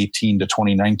 2018 to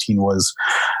 2019, was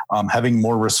having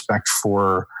more respect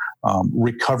for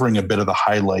recovering a bit of the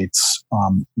highlights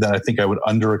that I think I would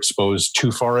underexpose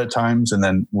too far at times, and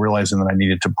then realizing that I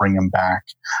needed to bring them back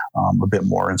a bit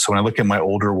more. And so when I look at my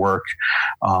older work,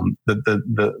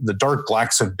 the dark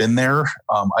blacks have been there.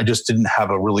 I just didn't have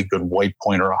a really good white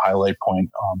point or a highlight point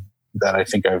that I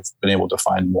think I've been able to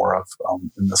find more of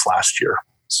in this last year.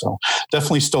 So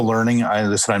definitely still learning.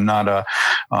 I said I'm not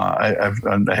I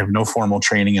have no formal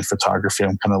training in photography.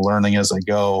 I'm kind of learning as I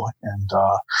go, and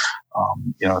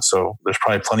so there's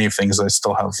probably plenty of things I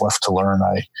still have left to learn.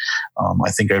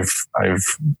 I think I've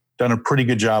done a pretty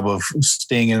good job of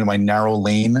staying in my narrow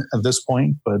lane at this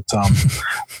point, but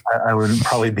I would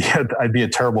probably I'd be a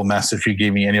terrible mess if you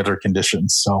gave me any other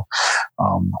conditions. So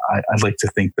I'd like to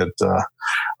think that.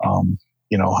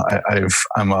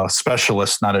 I'm a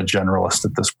specialist, not a generalist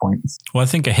at this point. Well, I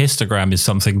think a histogram is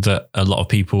something that a lot of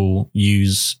people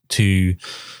use to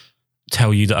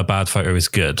tell you that a bad photo is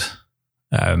good.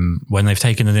 When they've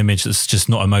taken an image that's just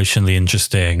not emotionally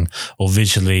interesting or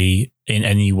visually in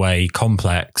any way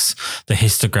complex, the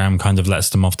histogram kind of lets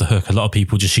them off the hook. A lot of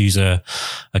people just use a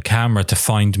camera to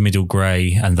find middle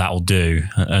gray and that'll do.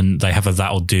 And they have a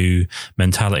that'll do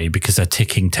mentality because they're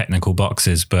ticking technical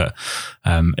boxes. But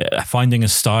finding a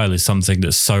style is something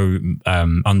that's so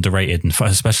underrated, and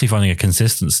especially finding a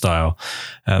consistent style.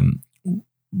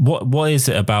 What is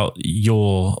it about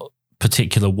your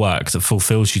particular work that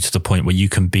fulfills you to the point where you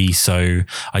can be so,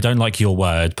 I don't like your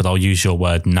word, but I'll use your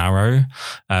word, narrow,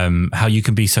 how you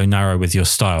can be so narrow with your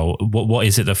style? What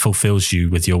is it that fulfills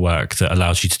you with your work that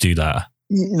allows you to do that?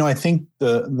 I think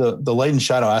the light and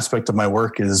shadow aspect of my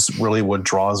work is really what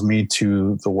draws me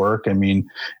to the work. I mean,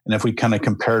 and if we kind of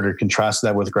compare or contrast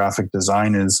that with graphic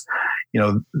design, is,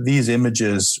 these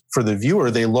images for the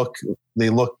viewer, they look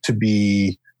to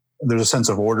be, there's a sense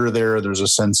of order there. There's a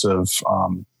sense of,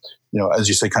 as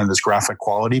you say, kind of this graphic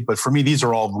quality. But for me, these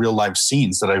are all real life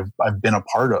scenes that I've been a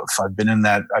part of. I've been in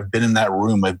that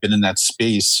room. I've been in that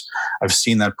space. I've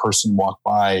seen that person walk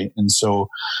by. And so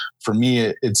for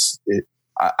me,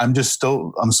 I'm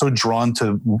so drawn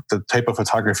to the type of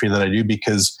photography that I do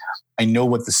because I know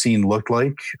what the scene looked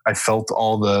like. I felt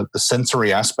all the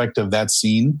sensory aspect of that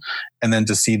scene. And then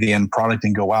to see the end product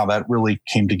and go, wow, that really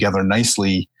came together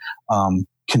nicely,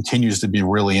 continues to be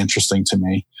really interesting to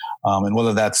me. And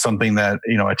whether that's something that,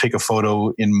 I take a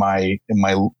photo in my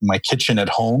kitchen at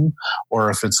home, or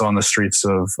if it's on the streets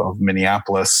of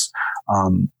Minneapolis,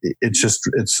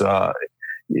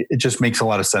 it just makes a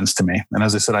lot of sense to me. And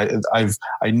as I said,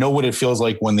 I know what it feels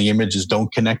like when the images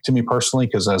don't connect to me personally,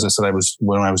 because as I said,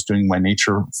 when I was doing my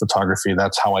nature photography,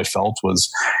 that's how I felt,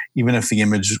 was even if the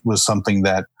image was something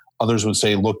that others would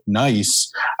say looked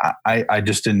nice, I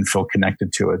just didn't feel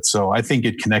connected to it. So I think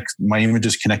my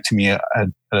images connect to me at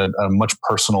a much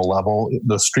personal level.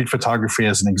 The street photography,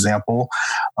 as an example,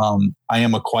 I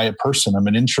am a quiet person. I'm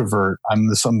an introvert.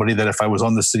 I'm somebody that if I was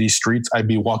on the city streets, I'd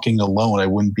be walking alone. I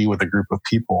wouldn't be with a group of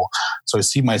people. So I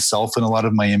see myself in a lot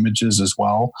of my images as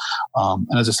well.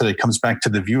 And as I said, it comes back to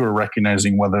the viewer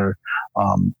recognizing whether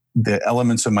the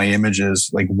elements of my images,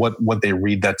 like what they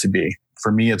read that to be.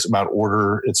 For me, it's about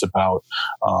order. It's about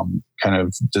kind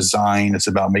of design. It's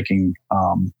about making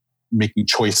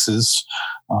choices.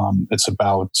 It's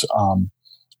about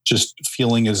just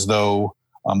feeling as though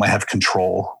I have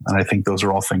control. And I think those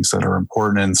are all things that are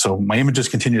important. And so my images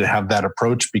continue to have that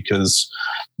approach because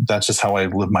that's just how I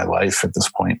live my life at this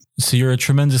point. So you're a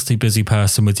tremendously busy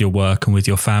person with your work and with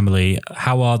your family.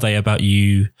 How are they about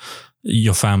you,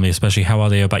 your family especially? How are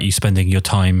they about you spending your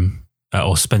time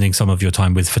or spending some of your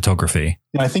time with photography?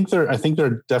 I think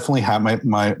they're definitely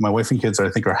my wife and kids, I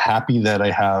think, are happy that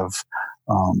I have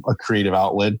a creative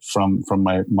outlet from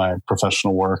my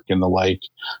professional work and the like.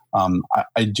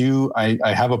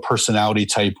 I have a personality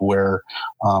type where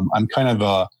I'm kind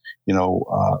of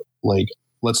like,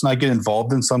 let's not get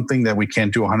involved in something that we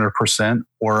can't do 100%,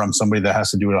 or I'm somebody that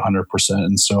has to do it 100%.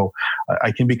 And so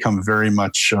I can become very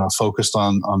much focused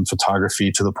on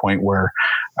photography to the point where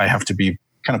I have to be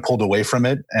kind of pulled away from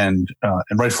it, and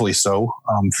rightfully so,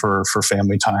 for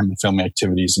family time and family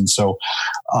activities. And so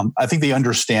I think they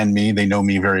understand me. They know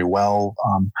me very well.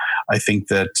 I think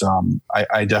that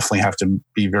I definitely have to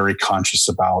be very conscious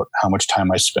about how much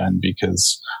time I spend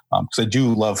because I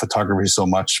do love photography so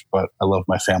much, but I love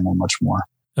my family much more.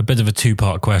 A bit of a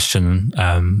two-part question.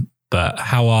 But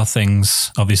how are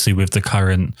things, obviously, with the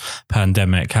current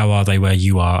pandemic? How are they where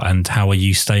you are, and how are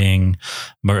you staying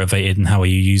motivated, and how are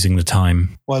you using the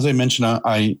time? Well, as I mentioned,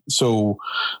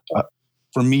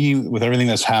 for me, with everything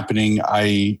that's happening,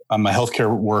 I'm a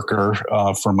healthcare worker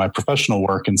for my professional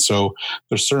work, and so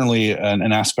there's certainly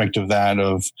an aspect of that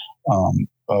of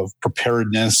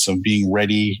preparedness, of being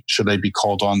ready should I be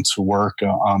called on to work.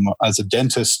 As a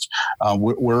dentist,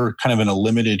 we're kind of in a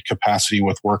limited capacity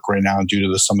with work right now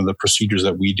due to some of the procedures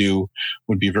that we do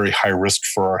would be very high risk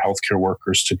for our healthcare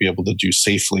workers to be able to do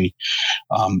safely.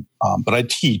 But I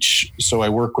teach, so I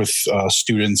work with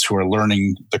students who are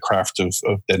learning the craft of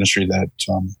dentistry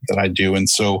that I do, and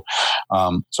so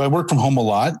I work from home a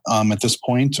lot at this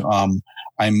point.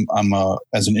 I'm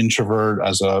as an introvert,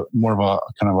 as a more of a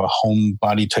kind of a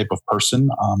homebody type of person.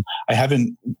 I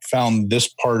haven't found this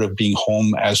part of being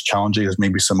home as challenging as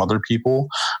maybe some other people.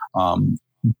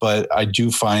 But I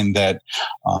do find that,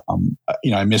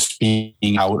 I miss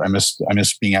being out. I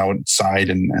miss being outside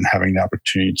and having the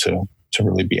opportunity to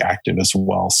really be active as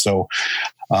well. So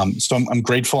I'm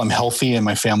grateful I'm healthy and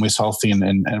my family's healthy,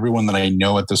 and everyone that I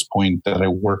know at this point that I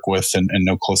work with and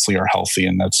know closely are healthy.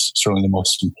 And that's certainly the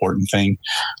most important thing.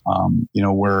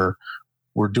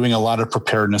 We're doing a lot of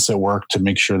preparedness at work to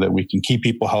make sure that we can keep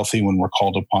people healthy when we're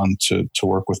called upon to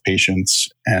work with patients.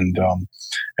 And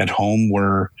at home,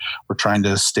 we're trying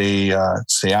to stay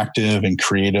active and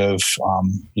creative.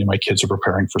 My kids are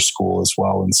preparing for school as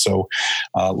well, and so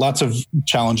lots of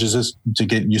challenges is to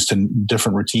get used to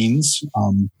different routines.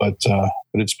 But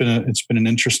it's been an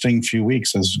interesting few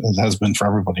weeks, as it has been for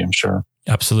everybody, I'm sure.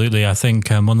 Absolutely. I think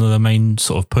one of the main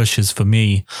sort of pushes for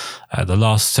me,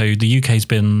 the UK's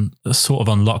been sort of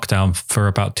on lockdown for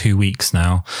about 2 weeks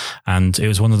now. And it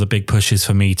was one of the big pushes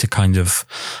for me to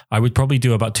I would probably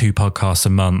do about 2 podcasts a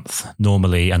month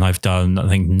normally. And I've done, I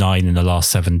think, 9 in the last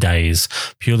 7 days,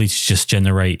 purely to just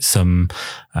generate some,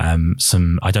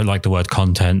 I don't like the word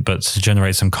content, but to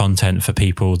generate some content for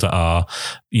people that are,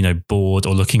 bored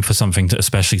or looking for something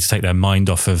especially to take their mind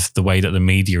off of the way that the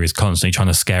media is constantly trying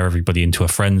to scare everybody into a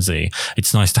frenzy.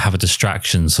 It's nice to have a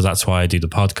distraction. So that's why I do the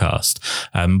podcast.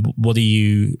 What are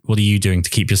you doing to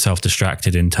keep yourself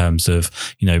distracted in terms of,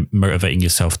 motivating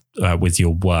yourself with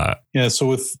your work? Yeah. So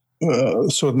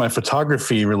with my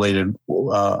photography related,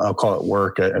 I'll call it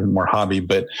work, more hobby,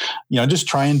 but, just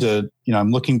trying to,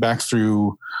 I'm looking back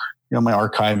through, my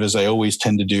archive as I always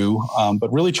tend to do,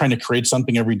 but really trying to create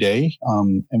something every day.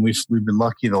 And we've been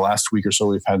lucky the last week or so,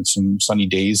 we've had some sunny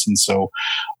days. And so,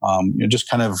 just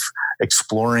kind of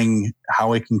exploring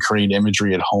how I can create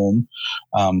imagery at home.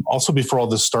 Also, before all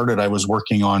this started, I was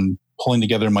working on pulling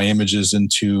together my images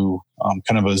into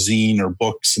kind of a zine or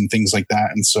books and things like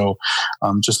that. And so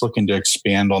just looking to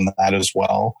expand on that as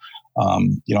well.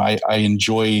 I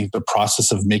enjoy the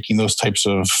process of making those types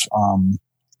of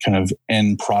kind of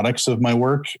end products of my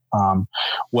work.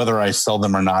 Whether I sell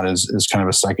them or not is kind of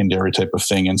a secondary type of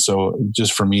thing. And so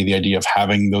just for me, the idea of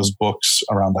having those books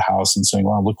around the house and saying,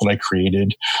 well, look what I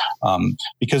created.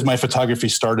 Because my photography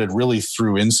started really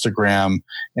through Instagram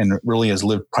and really has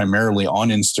lived primarily on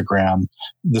Instagram,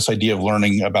 this idea of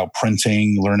learning about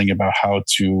printing, learning about how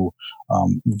to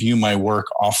view my work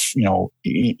off,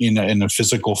 in a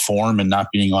physical form and not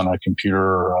being on a computer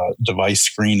or a device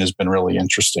screen has been really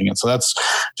interesting. And so that's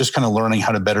just kind of learning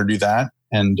how to better do that.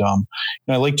 And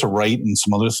I like to write and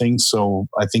some other things. So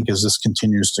I think as this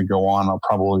continues to go on, I'll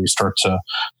probably start to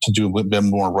do a bit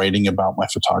more writing about my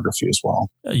photography as well.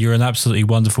 You're an absolutely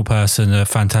wonderful person, a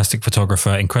fantastic photographer,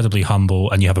 incredibly humble,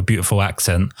 and you have a beautiful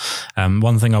accent.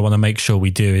 One thing I want to make sure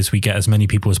we do is we get as many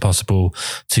people as possible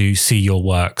to see your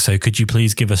work. So could you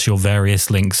please give us your various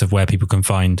links of where people can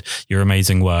find your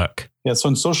amazing work? Yeah, so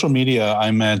on social media,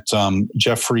 I'm at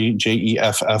Jeffrey,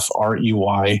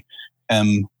 Jeffrey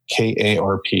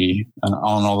MKARP, and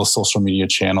on all the social media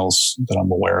channels that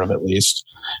I'm aware of, at least.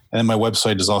 And my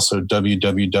website is also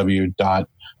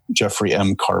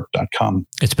www.jeffreymkarp.com.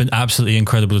 It's been absolutely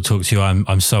incredible to talk to you.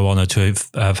 I'm so honored to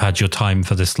have had your time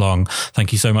for this long.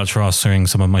 Thank you so much for answering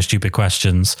some of my stupid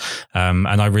questions. And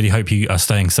I really hope you are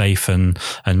staying safe and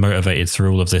motivated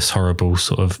through all of this horrible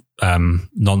sort of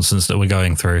nonsense that we're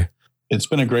going through. It's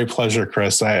been a great pleasure,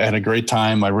 Kris. I had a great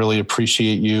time. I really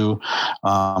appreciate you.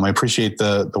 I appreciate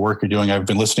the work you're doing. I've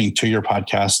been listening to your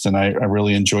podcast and I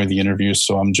really enjoy the interviews.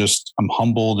 So I'm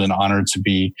humbled and honored to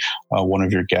be one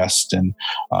of your guests. And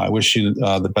I wish you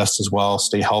the best as well.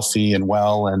 Stay healthy and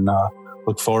well, and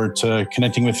look forward to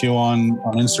connecting with you on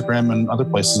Instagram and other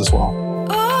places as well.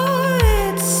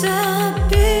 Oh,